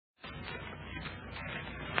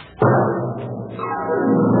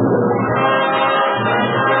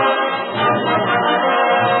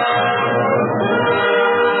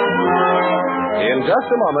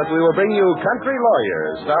a moment, we will bring you Country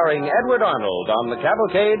Lawyer, starring Edward Arnold on the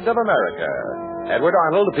Cavalcade of America. Edward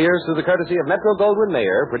Arnold appears through the courtesy of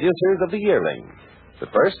Metro-Goldwyn-Mayer, producers of The Yearling.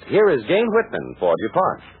 But first, here is Gain Whitman for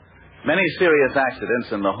DuPont. Many serious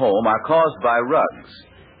accidents in the home are caused by rugs,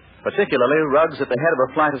 particularly rugs at the head of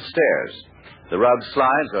a flight of stairs. The rug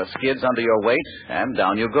slides or skids under your weight, and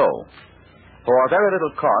down you go. For very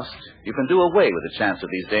little cost, you can do away with the chance of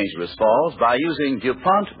these dangerous falls by using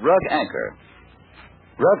DuPont Rug Anchor.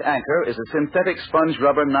 Rug Anchor is a synthetic sponge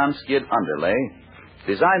rubber non-skid underlay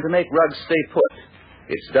designed to make rugs stay put.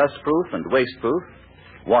 It's dust-proof and waste-proof,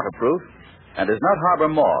 waterproof, and does not harbor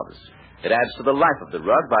moths. It adds to the life of the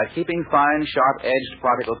rug by keeping fine, sharp-edged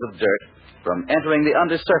particles of dirt from entering the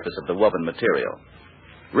undersurface of the woven material.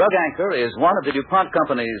 Rug Anchor is one of the DuPont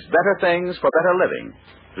Company's better things for better living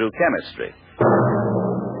through chemistry.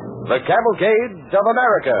 The Cavalcade of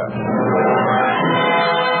America.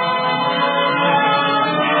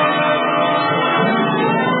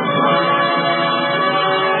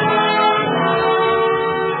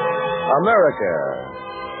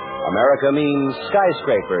 America means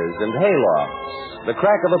skyscrapers and haylofts, the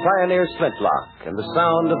crack of a pioneer's flintlock, and the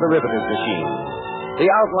sound of the riveter's machine, the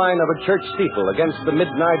outline of a church steeple against the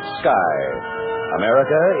midnight sky.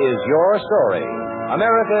 America is your story.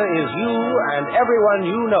 America is you and everyone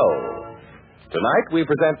you know. Tonight we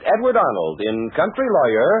present Edward Arnold in Country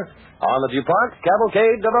Lawyer on the DuPont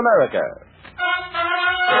Cavalcade of America.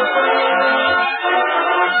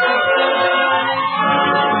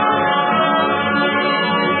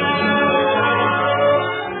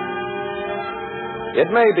 It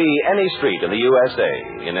may be any street in the USA,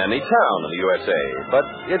 in any town in the USA, but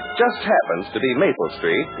it just happens to be Maple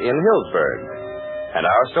Street in Hillsburg. And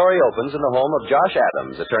our story opens in the home of Josh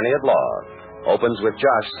Adams, attorney at law. Opens with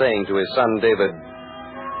Josh saying to his son, David,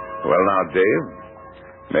 "Well, now, Dave,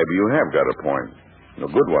 maybe you have got a point. A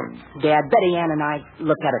good one." Dad, Betty Ann and I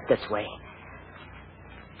look at it this way.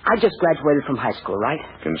 I just graduated from high school, right?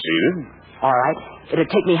 Conceded? All right. It'd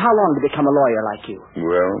take me how long to become a lawyer like you?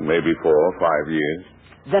 Well, maybe 4 or 5 years.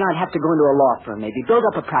 Then I'd have to go into a law firm, maybe. Build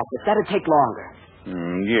up a practice. That'd take longer.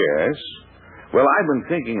 Yes. Well, I've been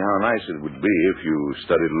thinking how nice it would be if you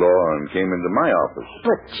studied law and came into my office.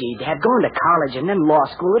 But, gee, Dad, going to college and then law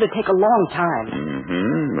school, it'd take a long time.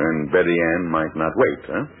 And Betty Ann might not wait,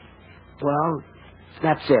 huh? Well,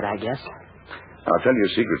 that's it, I guess. I'll tell you a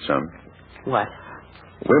secret, son. What?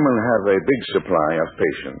 Women have a big supply of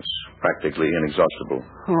patience, practically inexhaustible.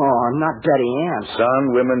 Oh, not Betty Ann.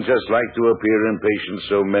 Son, women just like to appear impatient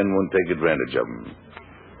so men won't take advantage of them.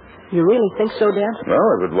 You really think so, Dad? Well,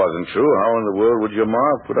 if it wasn't true, how in the world would your ma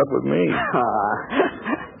put up with me?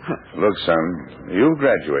 Look, son, you've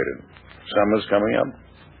graduated. Summer's coming up.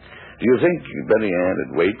 Do you think Betty Ann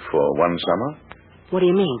would wait for one summer? What do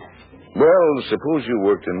you mean? Well, suppose you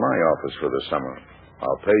worked in my office for the summer.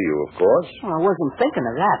 I'll pay you, of course. Well, I wasn't thinking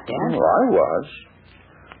of that, Dad. Well, I was.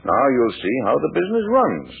 Now you'll see how the business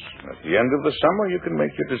runs. At the end of the summer, you can make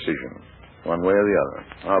your decision, one way or the other.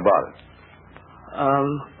 How about it?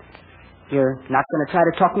 You're not going to try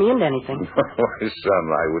to talk me into anything? Why, son,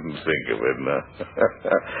 I wouldn't think of it.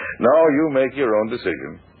 No, you make your own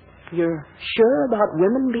decision. You're sure about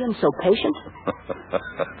women being so patient?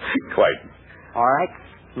 Quite. All right.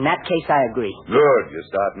 In that case, I agree. Good. You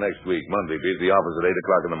start next week, Monday. Be at the office at 8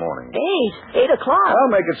 o'clock in the morning. 8 o'clock? I'll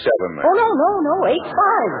make it 7, man. Oh, no. 8's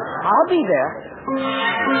fine. I'll be there.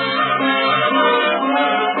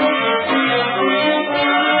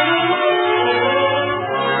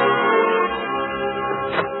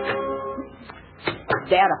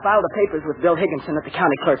 Dad, I filed the papers with Bill Higginson at the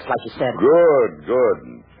county clerk's, like you said. Good.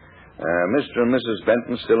 Mr. and Mrs.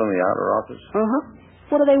 Benton still in the outer office? Uh-huh.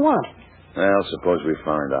 What do they want? Well, suppose we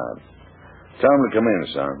find out. Tell them to come in,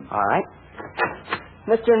 son. All right.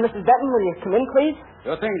 Mr. and Mrs. Benton, will you come in, please?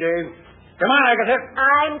 Sure thing, Dave. Come on, Agatha.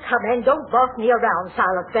 I'm coming. Don't boss me around,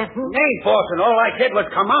 Silas Benton. Ain't bossing. All I said was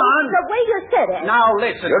come on. The way you said it. Now,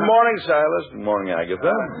 listen. Good morning, Silas. Good morning, Agatha.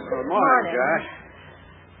 Good morning, Josh.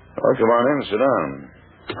 Well, come on in and sit down.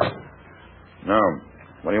 Now,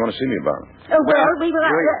 what do you want to see me about? We were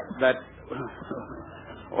at...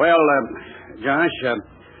 Josh,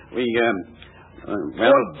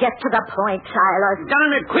 get to the point, Silas.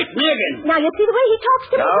 Darn it, quit nagging. Now, you see the way he talks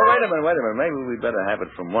to me? Now, wait a minute. Maybe we better have it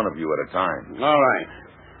from one of you at a time. All right.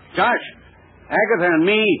 Josh, Agatha and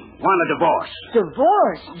me want a divorce.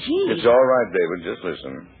 Divorce? Gee. It's all right, David. Just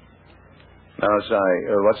listen. Now,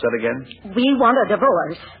 what's that again? We want a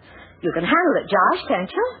divorce. You can handle it, Josh,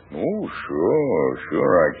 can't you? Oh,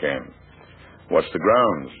 sure I can. What's the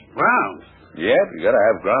grounds? Grounds? Yep, you gotta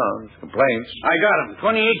have grounds. Complaints. I got them.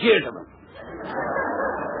 28 years of them.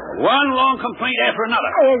 One long complaint after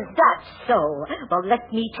another. Is that so? Well,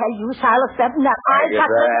 let me tell you, Silas Benton, that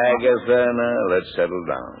Agatha, now, let's settle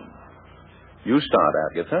down. You start,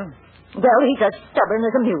 Agatha. Well, he's as stubborn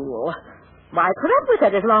as a mule. Why, I put up with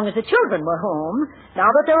it as long as the children were home.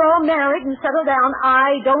 Now that they're all married and settled down,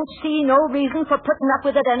 I don't see no reason for putting up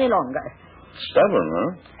with it any longer. Stubborn,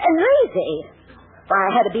 huh? And lazy. Why,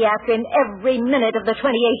 I had to be after him every minute of the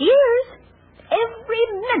 28 years. Every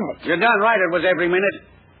minute. You're done right, it was every minute.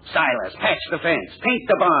 Silas, patch the fence, paint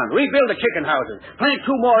the barn, rebuild the chicken houses, plant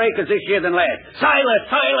 2 more acres this year than last. Silas,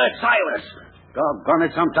 Silas, Silas. Doggone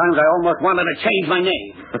it, sometimes I almost wanted to change my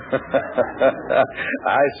name.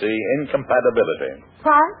 I see. Incompatibility.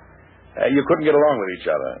 What? You couldn't get along with each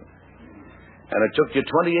other. And it took you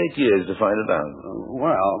 28 years to find it out.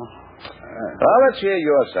 Well, let's hear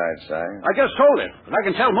your side, Si. I just told it, and I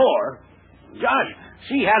can tell more. Josh,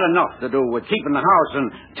 she had enough to do with keeping the house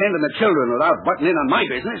and tending the children without butting in on my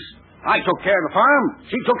business. I took care of the farm.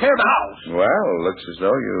 She took care of the house. Well, looks as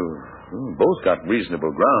though you both got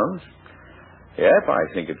reasonable grounds. Yep, I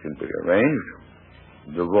think it can be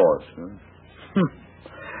arranged. Divorce, huh?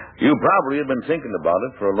 You probably have been thinking about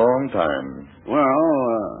it for a long time.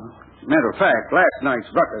 Well, matter of fact, last night's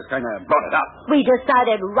ruckus kind of brought it up. We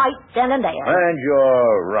decided right then and there. And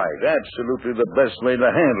you're right. Absolutely the best way to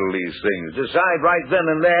handle these things. Decide right then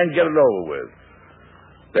and there and get it over with.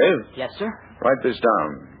 Dave? Yes, sir? Write this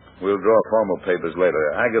down. We'll draw formal papers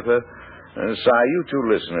later. Agatha, Si, you two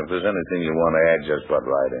listen. If there's anything you want to add, just butt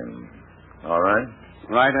right in. All right?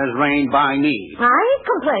 Right as rain by me. I ain't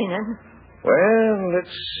complaining. Well, let's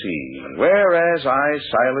see. Whereas I,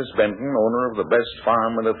 Silas Benton, owner of the best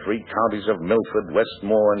farm in the 3 counties of Milford,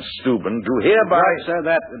 Westmore, and Steuben, do hereby... Sir,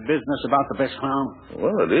 that business about the best farm?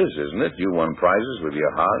 Well, it is, isn't it? You won prizes with your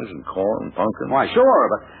hogs and corn and pumpkin. Why, sure,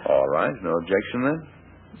 but... All right. No objection, then?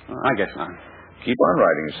 I guess not. Keep on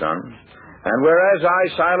writing, son. And whereas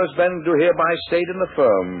I, Silas Benton, do hereby state in the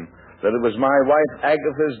firm that it was my wife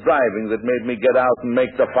Agatha's driving that made me get out and make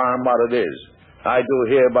the farm what it is, I do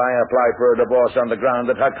hereby apply for a divorce on the ground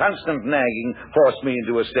that her constant nagging forced me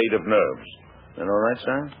into a state of nerves. That all right,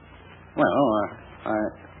 son? Well,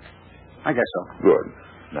 I guess so. Good.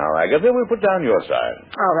 Now, Agatha, we'll put down your side.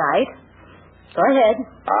 All right. Go ahead.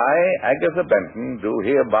 I, Agatha Benton, do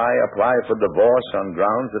hereby apply for divorce on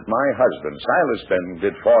grounds that my husband, Silas Benton,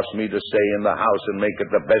 did force me to stay in the house and make it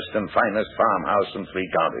the best and finest farmhouse in 3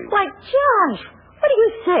 counties. Why, Josh, what are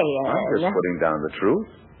you saying? I'm just putting down the truth.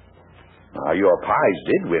 Now, your pies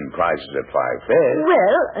did win prizes at 5 fairs.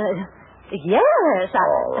 Well, yes.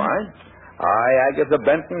 All right. I, Agatha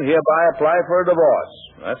Benton, hereby apply for a divorce.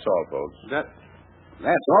 That's all, folks.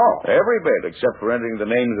 That's all. Every bit, except for entering the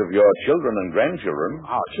names of your children and grandchildren.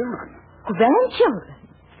 Our children? Grandchildren?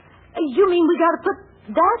 You mean we got to put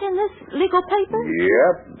that in this legal paper?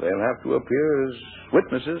 Yep. They'll have to appear as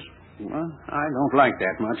witnesses. Well, I don't like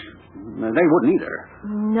that much. They wouldn't either.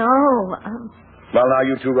 No. Well, now,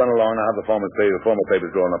 you two run along. I'll have the formal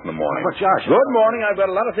papers drawn up in the morning. But, Josh... Good morning. I've got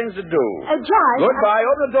a lot of things to do. Josh... Goodbye.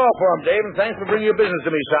 Open the door for him, Dave, and thanks for bringing your business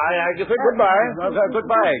to me, Si. Agatha, goodbye.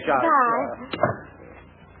 Goodbye, Josh. Goodbye.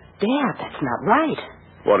 Dad, that's not right.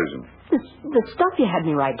 What isn't? The stuff you had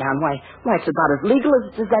me write down, why, it's about as legal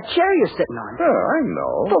as that chair you're sitting on. Oh, I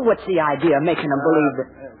know. But what's the idea of making them believe that...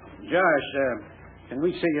 Josh, can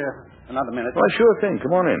we see you another minute? Well, sure thing.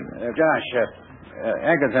 Come on in. Josh,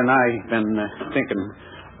 Agatha and I have been thinking,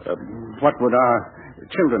 what would our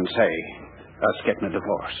children say, us getting a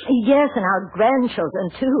divorce? Yes, and our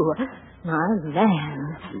grandchildren, too. My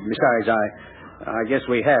man. Besides, I guess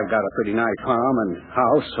we have got a pretty nice farm and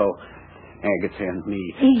house, so Agatha and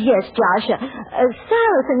me. Yes, Josh.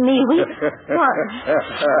 Silas and me, we... What?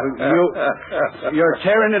 You're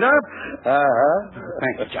tearing it up? Uh-huh.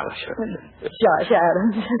 Thank you, Josh. Josh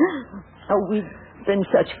Adams. Oh, we've been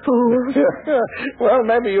such fools. Well,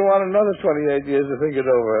 maybe you want another 28 years to think it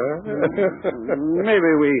over, huh? Maybe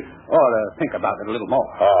we ought to think about it a little more.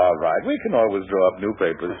 All right. We can always draw up new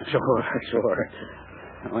papers. Sure.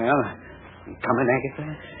 Well... Coming,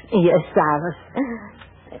 Agatha? Yes, Silas.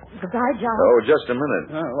 Goodbye, John. Oh, just a minute.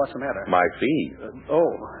 What's the matter? My fee.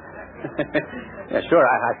 Yeah, sure,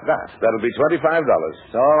 I forgot. That'll be $25.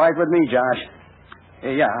 It's all right with me, Josh.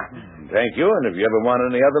 Yeah. Thank you, and if you ever want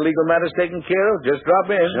any other legal matters taken care of, just drop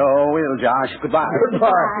in. Sure will, Josh. Goodbye.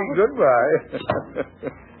 Goodbye.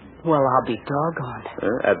 Well, I'll be doggone.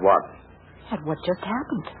 At what? At what just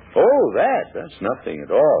happened. Oh, that's nothing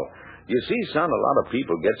at all. You see, son, a lot of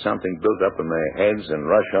people get something built up in their heads and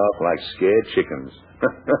rush off like scared chickens.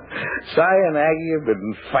 Si and Aggie have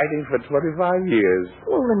been fighting for 25 years.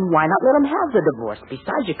 Well, then why not let them have the divorce?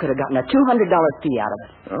 Besides, you could have gotten a $200 fee out of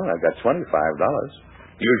it. Oh, I got $25.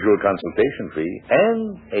 Usual consultation fee,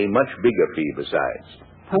 and a much bigger fee besides.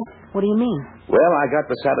 Huh? What do you mean? Well, I got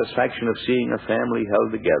the satisfaction of seeing a family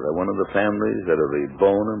held together, one of the families that are the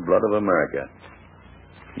bone and blood of America.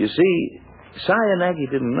 You see, Si and Aggie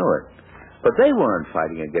didn't know it, but they weren't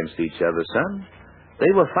fighting against each other, son.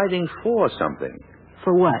 They were fighting for something.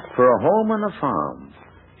 For what? For a home and a farm.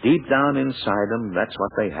 Deep down inside them, that's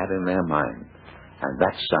what they had in their mind. And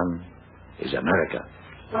that, son, is America.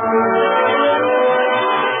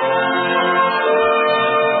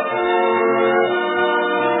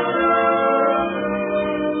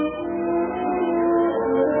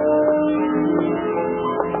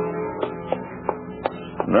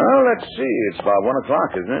 Now, let's see. It's about 1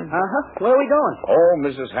 o'clock, isn't it? Uh-huh. Where are we going? Oh,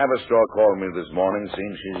 Mrs. Haverstraw called me this morning,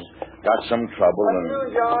 saying she's got some trouble.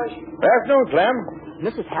 Afternoon, George. Afternoon, Clem.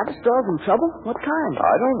 Mrs. Haverstraw's in trouble? What kind?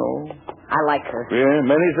 I don't know. I like her. Yeah,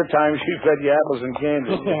 many's the time she fed you apples and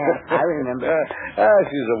candy. Yeah, I remember.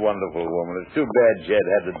 She's a wonderful woman. It's too bad Jed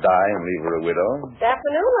had to die and leave her a widow. Good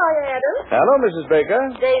afternoon, Lawyer Adams. Hello, Mrs.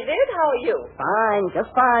 Baker. David, how are you? Fine, just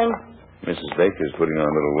fine. Mrs. Baker's putting on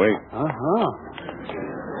a little weight. Uh-huh.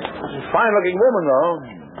 Fine-looking woman, though.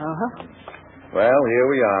 Uh-huh. Well, here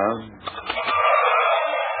we are.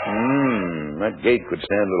 That gate could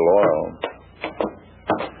stand a little oil.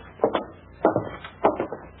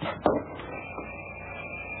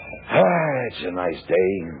 It's a nice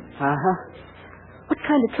day. Uh-huh. What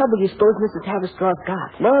kind of trouble do you suppose Mrs. Haverstraw's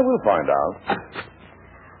got? Well, we'll find out.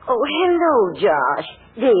 Oh, hello, Josh.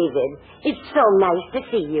 David, it's so nice to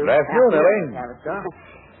see you. Good afternoon, Ellie. Haverstraw.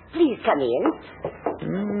 Please come in.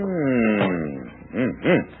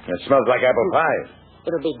 It smells like apple pie.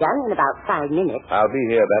 It'll be done in about 5 minutes. I'll be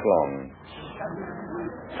here that long.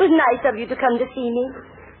 It was nice of you to come to see me.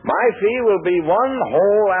 My fee will be 1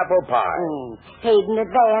 whole apple pie. Paid in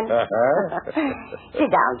advance. Uh-huh. Sit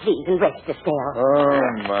down, please, and rest a spell. Oh,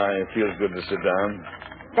 my. It feels good to sit down.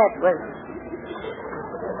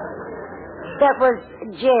 That was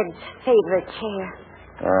Jed's favorite chair.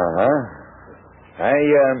 Uh-huh.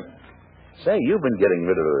 Say, you've been getting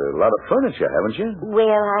rid of a lot of furniture, haven't you?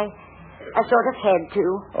 Well, I sort of had to.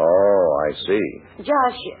 Oh, I see.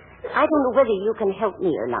 Josh, I don't know whether you can help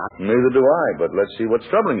me or not. Neither do I, but let's see what's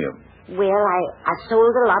troubling you. Well, I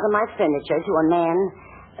sold a lot of my furniture to a man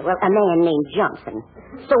named Johnson.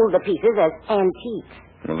 Sold the pieces as antiques.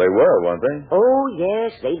 Well, they were, weren't they? Oh,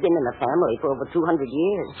 yes. They've been in the family for over 200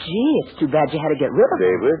 years. Gee, it's too bad you had to get rid of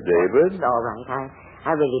them. David. It's all right.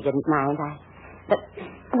 I really didn't mind.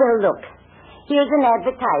 Well, look. Here's an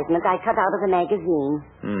advertisement I cut out of the magazine.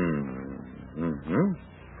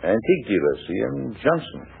 Antique dealer, C.M.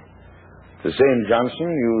 Johnson. The same Johnson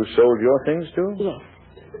you sold your things to? Yes.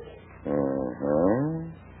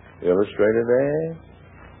 Illustrated ad?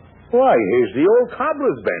 Why, here's the old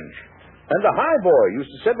cobbler's bench. And the high boy used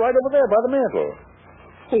to sit right over there by the mantel.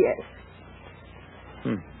 Yes.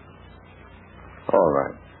 All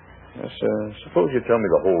right. Yes, suppose you tell me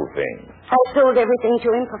the whole thing. I sold everything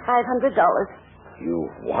to him for $500. You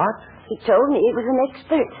what? He told me he was an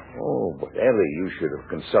expert. Oh, but Ellie, you should have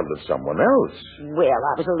consulted someone else. Well,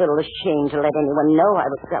 I was a little ashamed to let anyone know I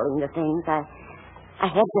was selling the things. I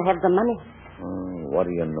had to have the money. What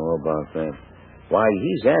do you know about that? Why,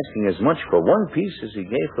 he's asking as much for one piece as he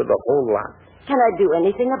gave for the whole lot. Can I do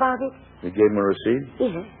anything about it? You gave him a receipt?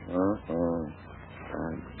 Yes.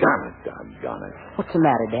 Doggone it. What's the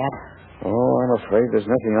matter, Dad? Oh, I'm afraid there's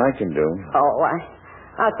nothing I can do. Oh,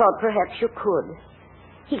 I thought perhaps you could.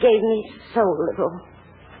 He gave me so little.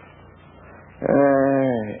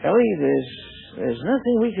 Ellie, there's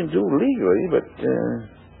nothing we can do legally, but,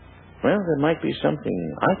 well, there might be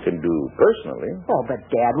something I can do personally. Oh, but,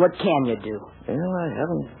 Dad, what can you do? Well, I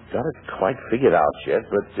haven't got it quite figured out yet,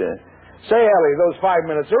 but, say, Ellie, those 5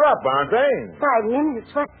 minutes are up, aren't they? 5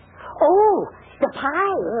 minutes? What? Oh, the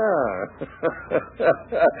pie.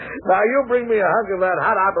 Now, you bring me a hunk of that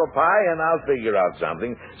hot apple pie, and I'll figure out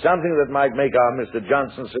something. Something that might make our Mr.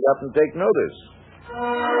 Johnson sit up and take notice.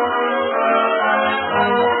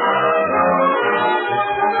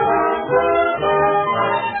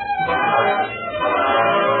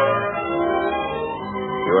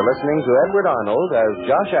 You're listening to Edward Arnold as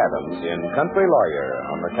Josh Adams in Country Lawyer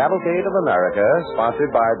on the Cavalcade of America,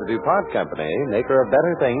 sponsored by the DuPont Company, maker of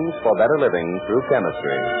better things for better living through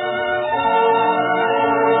chemistry.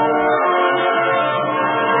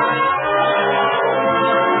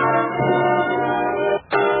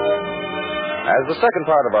 As the second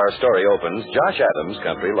part of our story opens, Josh Adams,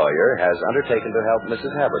 country lawyer, has undertaken to help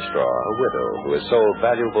Mrs. Haverstraw, a widow who has sold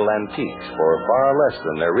valuable antiques for far less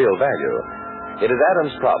than their real value. It is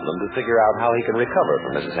Adams' problem to figure out how he can recover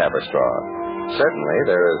from Mrs. Haverstraw. Certainly,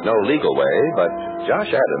 there is no legal way, but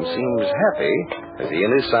Josh Adams seems happy as he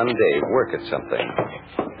and his son Dave work at something.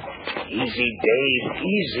 Easy, Dave,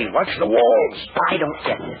 easy. Watch the walls. I don't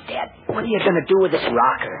get this, Dad. What are you going to do with this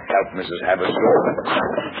rocker? Help Mrs. Haverstraw.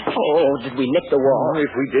 Oh, did we nick the wall?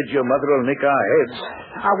 If we did, your mother will nick our heads.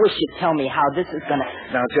 I wish you'd tell me how this is going to...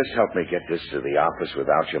 Now, just help me get this to the office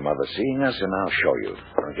without your mother seeing us, and I'll show you.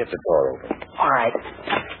 Now, get the door open. All right.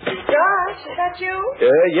 Josh, is that you?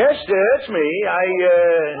 Yes, it's me.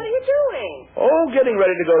 What are you doing? Oh, getting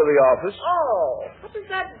ready to go to the office. Oh, what was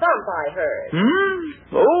that bump I heard?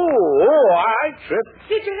 I tripped.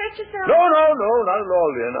 Did you hurt yourself? No, not at all,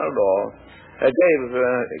 dear, not at all.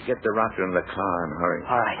 Dave, get the rocker in the car and hurry.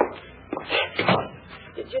 All right.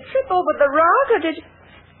 Did you trip over the rock, or did you...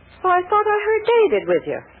 Oh, I thought I heard David with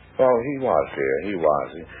you. Oh, he was, dear, he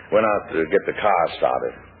was. He went out to get the car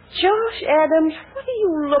started. Josh Adams, what are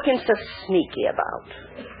you looking so sneaky about?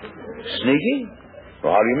 Sneaky?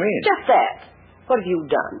 Well, how do you mean? Just that. What have you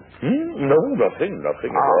done? No, nothing at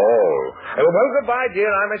all. Well, goodbye,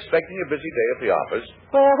 dear. I'm expecting a busy day at the office.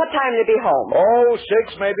 Well, what time will you be home? Oh,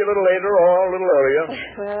 6, maybe a little later or a little earlier.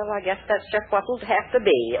 Well, I guess that's just what it'll have to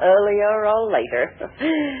be, earlier or later.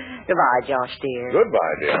 Goodbye, Josh, dear.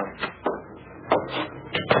 Goodbye, dear.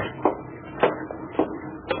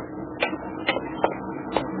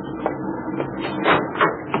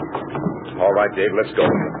 All right, Dave, let's go.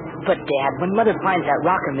 But, Dad, when Mother finds that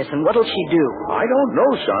rocker missing, what'll she do? I don't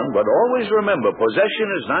know, son, but always remember, possession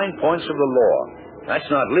is 9 points of the law. That's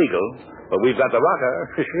not legal, but we've got the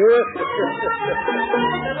rocker.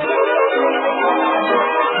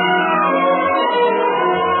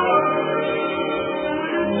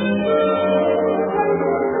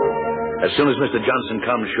 As soon as Mr. Johnson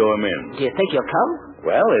comes, show him in. Do you think he'll come?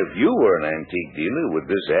 Well, if you were an antique dealer, would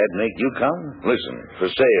this ad make you come? Listen, for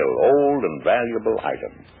sale, old and valuable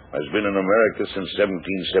item. Has been in America since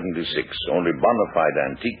 1776. Only bona fide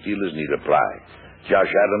antique dealers need apply.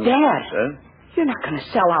 Josh Adams... Dad! Huh? You're not going to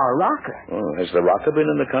sell our rocker. Oh, has the rocker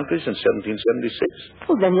been in the country since 1776?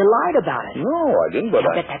 Well, then you lied about it. No, I didn't, but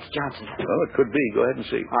I bet that's Johnson. Well, it could be. Go ahead and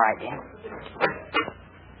see. All right, Dad.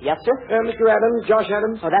 Yes, sir? Mr. Adams, Josh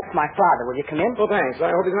Adams. Oh, that's my father. Will you come in? Oh, thanks.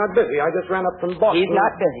 I hope he's not busy. I just ran up from Boston. He's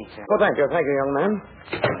not busy, sir. Oh, thank you, young man.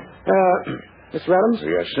 Mr. Adams?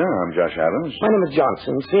 Yes, sir. I'm Josh Adams. My name is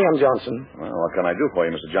Johnson. C.M. Johnson. Well, what can I do for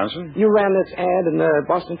you, Mr. Johnson? You ran this ad in the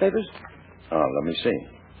Boston papers? Oh, let me see.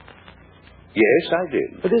 Yes, I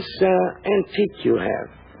did. This antique you have.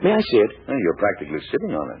 May I see it? You're practically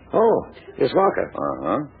sitting on it. Oh, this rocker.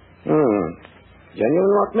 Uh-huh.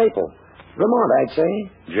 Genuine rock maple. Vermont, I'd say.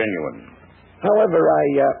 Genuine. However,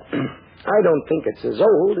 I don't think it's as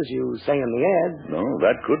old as you say in the ad. No,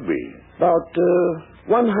 that could be. About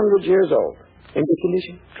 100 years old. In good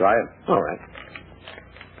condition? Try it. All right.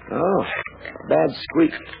 Oh, bad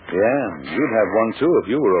squeak. Yeah, you'd have one, too, if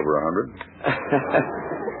you were over 100.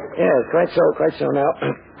 Yes, quite so. Now,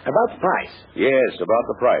 about the price. Yes, about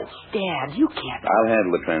the price. Dad, you can't... I'll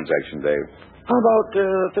handle the transaction, Dave. How about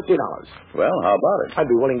 $50? Well, how about it? I'd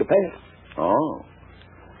be willing to pay it. Oh.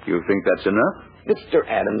 You think that's enough? Mr.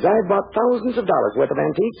 Adams, I've bought thousands of dollars worth of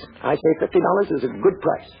antiques. I say $50 is a good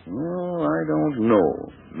price. Oh, I don't know.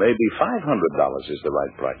 Maybe $500 is the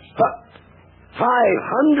right price. Huh?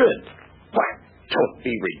 500? Why, don't be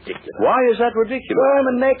ridiculous. Why is that ridiculous? I'm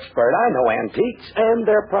an expert. I know antiques and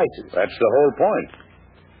their prices. That's the whole point.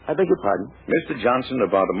 I beg your pardon? Mr. Johnson,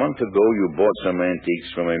 about a month ago, you bought some antiques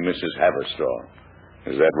from a Mrs. Haverstraw.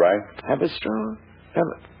 Is that right? Haverstraw?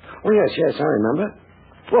 Oh, yes, I remember.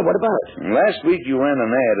 Well, what about it? Last week you ran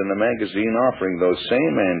an ad in the magazine offering those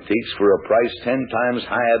same antiques for a price 10 times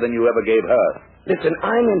higher than you ever gave her. Listen,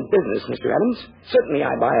 I'm in business, Mr. Adams. Certainly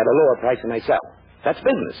I buy at a lower price than I sell. That's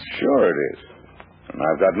business. Sure it is. And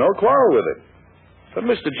I've got no quarrel with it. But,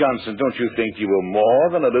 Mr. Johnson, don't you think you were more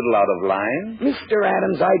than a little out of line? Mr.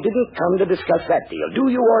 Adams, I didn't come to discuss that deal. Do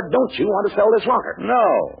you or don't you want to sell this rocker?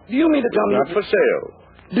 No. Do you mean to tell me... Not for sale.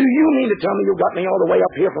 Do you mean to tell me you got me all the way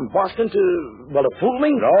up here from Boston to fool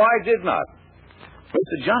me? No, I did not.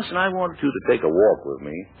 Mr. Johnson, I wanted you to take a walk with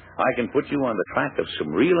me. I can put you on the track of some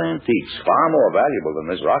real antiques, far more valuable than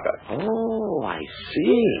this rocker. Oh, I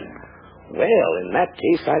see. Well, in that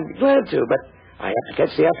case, I'd be glad to, but I have to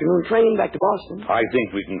catch the afternoon train back to Boston. I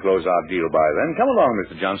think we can close our deal by then. Come along,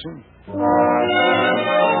 Mr. Johnson.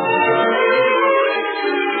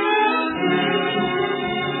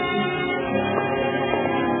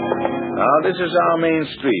 Now, this is our main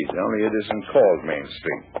street, only it isn't called Main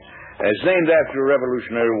Street. It's named after a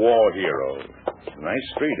Revolutionary War hero. Nice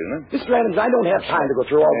street, isn't it? Mr. Adams, I don't have time to go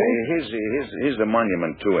through all this. Here's the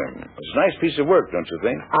monument to him. It's a nice piece of work, don't you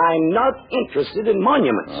think? I'm not interested in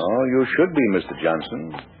monuments. Oh, you should be, Mr.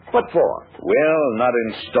 Johnson. What for? Well, not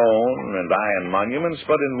in stone and iron monuments,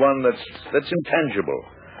 but in one that's intangible.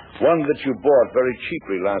 One that you bought very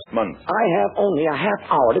cheaply last month. I have only a half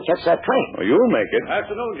hour to catch that train. Well, you'll make it.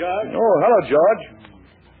 Afternoon, George. Oh, hello, George.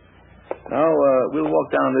 Now, we'll walk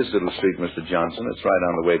down this little street, Mr. Johnson. It's right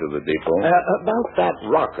on the way to the depot. About that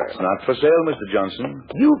rocker. It's not for sale, Mr. Johnson.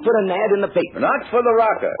 You put an ad in the paper. Not for the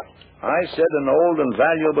rocker. I said an old and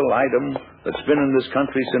valuable item that's been in this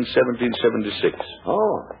country since 1776.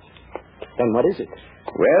 Oh. Then what is it?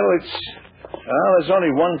 Well, there's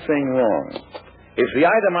only one thing wrong. If the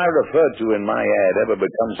item I referred to in my ad ever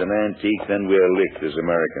becomes an antique, then we're licked as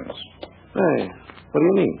Americans. Hey, what do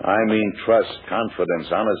you mean? I mean trust,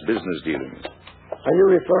 confidence, honest business dealings. Are you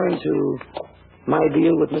referring to my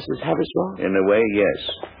deal with Mrs. Haverstraw? In a way, yes.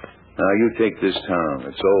 Now, you take this town.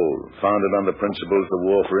 It's old, founded on the principles the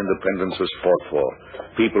war for independence was fought for.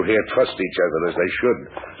 People here trust each other as they should.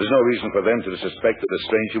 There's no reason for them to suspect that a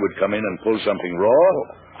stranger would come in and pull something raw.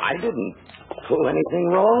 I didn't pull anything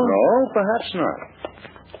wrong. No, perhaps not.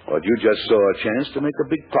 But you just saw a chance to make a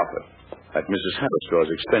big profit at Mrs. Haverstraw's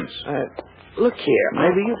expense. Look here.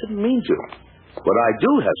 Maybe you didn't mean to. But I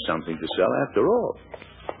do have something to sell after all.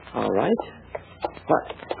 All right. What?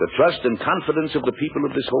 The trust and confidence of the people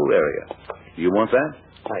of this whole area. You want that?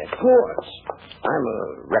 Why, of course. I'm a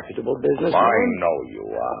reputable businessman. I know you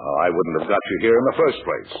are. I wouldn't have got you here in the first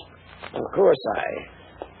place. Of course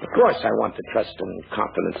I want the trust and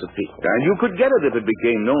confidence of people. And you could get it if it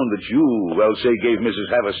became known that you, say, gave Mrs.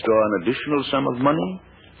 Haverstraw an additional sum of money.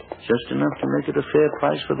 Just enough to make it a fair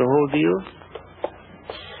price for the whole deal.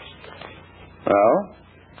 Well?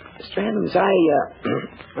 Mr. Adams,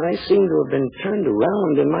 I seem to have been turned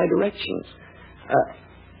around in my directions.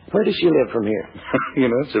 Where does she live from here? You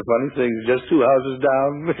know, it's a funny thing. Just 2 houses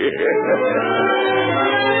down.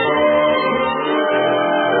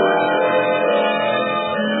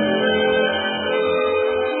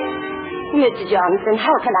 Mr. Johnson,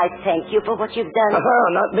 how can I thank you for what you've done?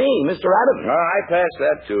 Not me, Mr. Adams. I passed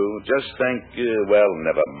that, too. Just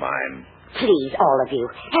never mind. Please, all of you,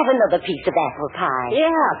 have another piece of apple pie. Yeah,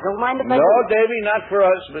 don't mind if I No, do. Davy, not for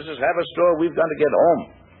us. Mrs. Haverstraw, we've got to get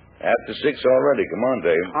home. After 6 already. Come on,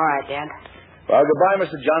 Dave. All right, Dad. Well, goodbye,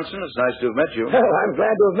 Mr. Johnson. It's nice to have met you. Well, I'm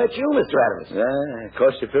glad to have met you, Mr. Adams. Yeah, it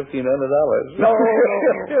cost you $1,500. No,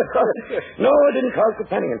 it didn't cost a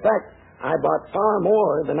penny. In fact, I bought far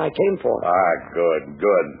more than I came for. Good.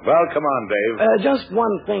 Well, come on, Dave. Just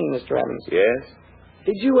one thing, Mr. Adams. Yes?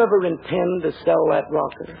 Did you ever intend to sell that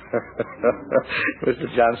rocker? Mr.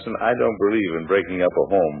 Johnson, I don't believe in breaking up a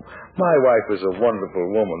home. My wife is a wonderful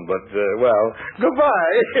woman, but,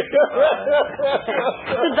 goodbye.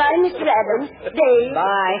 Goodbye, Mr. Adams. Dave.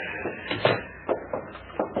 Bye.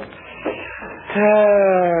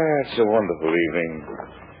 It's a wonderful evening.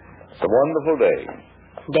 It's a wonderful day.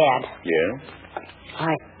 Dad,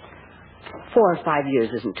 Yeah? 4 or 5 years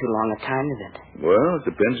isn't too long a time, is it? Well, it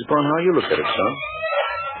depends upon how you look at it, son.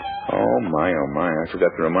 Oh, my. I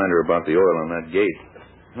forgot to remind her about the oil on that gate.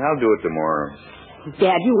 I'll do it tomorrow.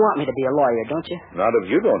 Dad, you want me to be a lawyer, don't you? Not if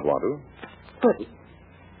you don't want to. But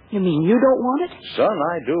you mean you don't want it? Son,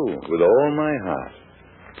 I do, with all my heart.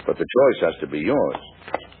 But the choice has to be yours.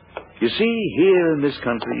 You see, here in this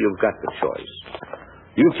country, you've got the choice.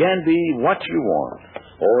 You can be what you want.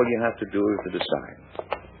 All you have to do is to decide.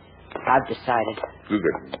 I've decided.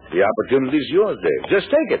 Good. The opportunity's yours, Dave.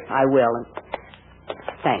 Just take it. I will. And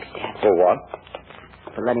thanks, Dad. For what?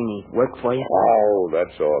 For letting me work for you. Oh,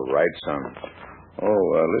 that's all right, son.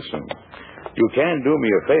 Oh, listen. You can do me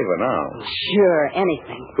a favor now. Sure,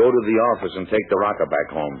 anything. Go to the office and take the rocker back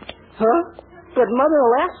home. Huh? But Mother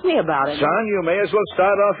will ask me about it. Son, you may as well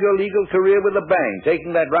start off your legal career with a bang.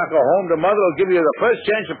 Taking that rocker home to Mother will give you the first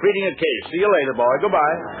chance of pleading a case. See you later, boy.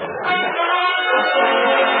 Goodbye.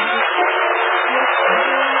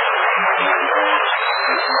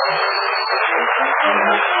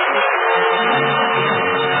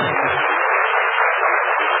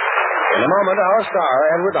 In a moment, our star,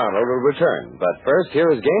 Edward Arnold, will return. But first,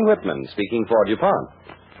 here is Game Whitman speaking for DuPont.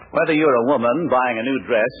 Whether you're a woman buying a new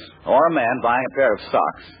dress or a man buying a pair of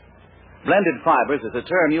socks, blended fibers is a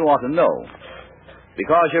term you ought to know,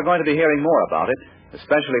 because you're going to be hearing more about it,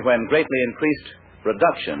 especially when greatly increased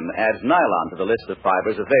production adds nylon to the list of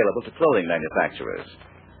fibers available to clothing manufacturers.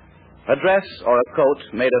 A dress or a coat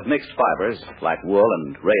made of mixed fibers, like wool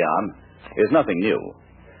and rayon, is nothing new.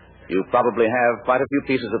 You probably have quite a few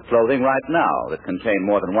pieces of clothing right now that contain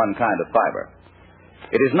more than one kind of fiber.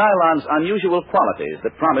 It is nylon's unusual qualities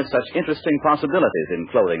that promise such interesting possibilities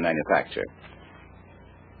in clothing manufacture.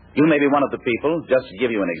 You may be one of the people, just to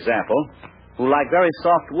give you an example, who like very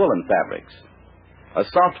soft woolen fabrics. A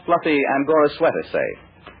soft, fluffy Angora sweater, say.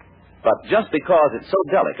 But just because it's so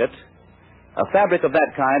delicate, a fabric of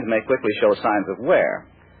that kind may quickly show signs of wear.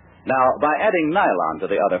 Now, by adding nylon to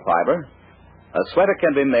the other fiber, a sweater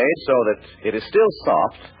can be made so that it is still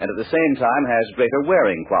soft and at the same time has greater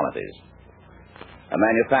wearing qualities. A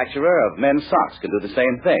manufacturer of men's socks can do the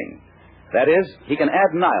same thing. That is, he can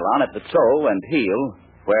add nylon at the toe and heel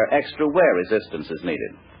where extra wear resistance is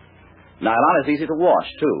needed. Nylon is easy to wash,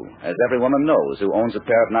 too, as every woman knows who owns a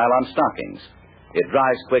pair of nylon stockings. It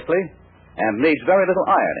dries quickly and needs very little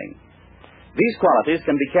ironing. These qualities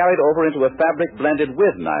can be carried over into a fabric blended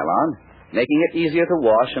with nylon, making it easier to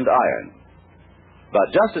wash and iron.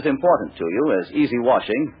 But just as important to you as easy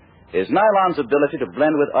washing is nylon's ability to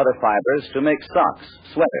blend with other fibers to make socks,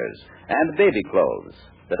 sweaters, and baby clothes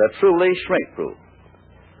that are truly shrink-proof.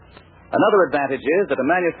 Another advantage is that a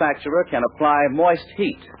manufacturer can apply moist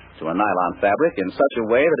heat to a nylon fabric in such a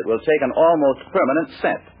way that it will take an almost permanent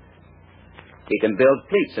set. He can build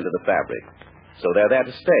pleats into the fabric, so they're there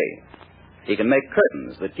to stay. He can make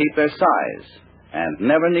curtains that keep their size and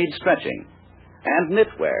never need stretching, and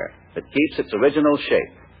knitwear that keeps its original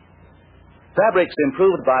shape. Fabrics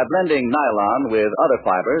improved by blending nylon with other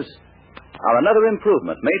fibers are another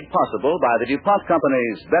improvement made possible by the DuPont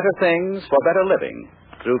Company's Better Things for Better Living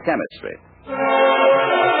through chemistry.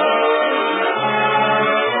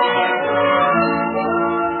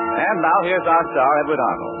 And now here's our star, Edward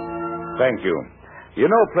Arnold. Thank you. You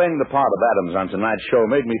know, playing the part of Adams on tonight's show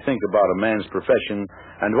made me think about a man's profession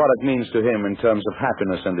and what it means to him in terms of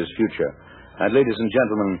happiness and his future. And ladies and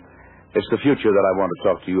gentlemen, it's the future that I want to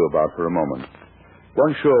talk to you about for a moment.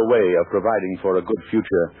 One sure way of providing for a good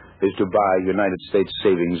future is to buy United States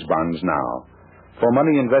savings bonds now. For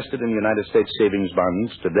money invested in United States savings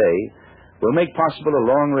bonds today will make possible a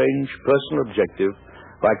long-range personal objective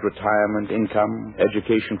like retirement income,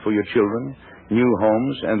 education for your children, new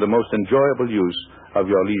homes, and the most enjoyable use of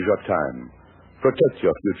your leisure time. Protect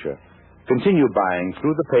your future. Continue buying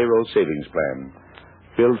through the payroll savings plan.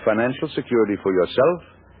 Build financial security for yourself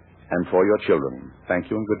and for your children. Thank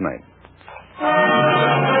you and good night.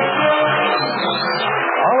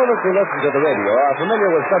 All of us who listen to the radio are familiar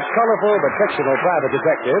with such colorful but fictional private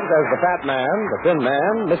detectives as the Fat Man, the Thin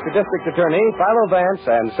Man, Mr. District Attorney, Philo Vance,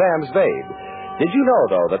 and Sam Spade. Did you know,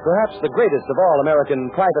 though, that perhaps the greatest of all American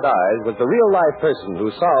private eyes was the real-life person who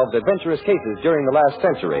solved adventurous cases during the last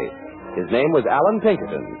century? His name was Alan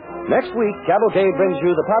Pinkerton. Next week, Cavalcade brings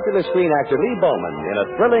you the popular screen actor Lee Bowman in a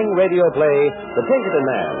thrilling radio play, The Pinkerton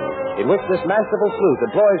Man, in which this masterful sleuth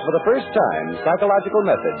employs for the first time psychological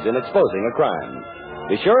methods in exposing a crime.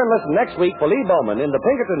 Be sure and listen next week for Lee Bowman in The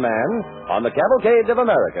Pinkerton Man on the Cavalcade of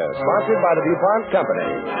America, sponsored by the DuPont Company.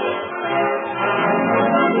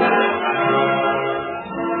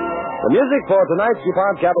 The music for tonight's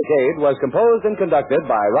DuPont Cavalcade was composed and conducted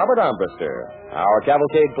by Robert Armbruster. Our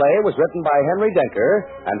Cavalcade play was written by Henry Denker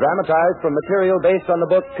and dramatized from material based on the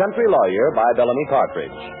book Country Lawyer by Bellamy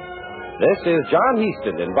Partridge. This is John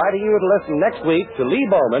Heaston inviting you to listen next week to Lee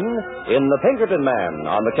Bowman in The Pinkerton Man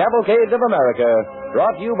on the Cavalcade of America,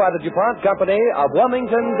 brought to you by the DuPont Company of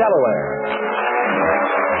Wilmington, Delaware.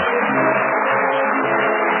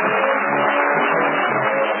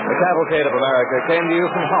 The Cavalcade of America came to you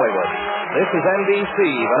from Hollywood. This is NBC,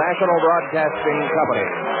 the National Broadcasting Company.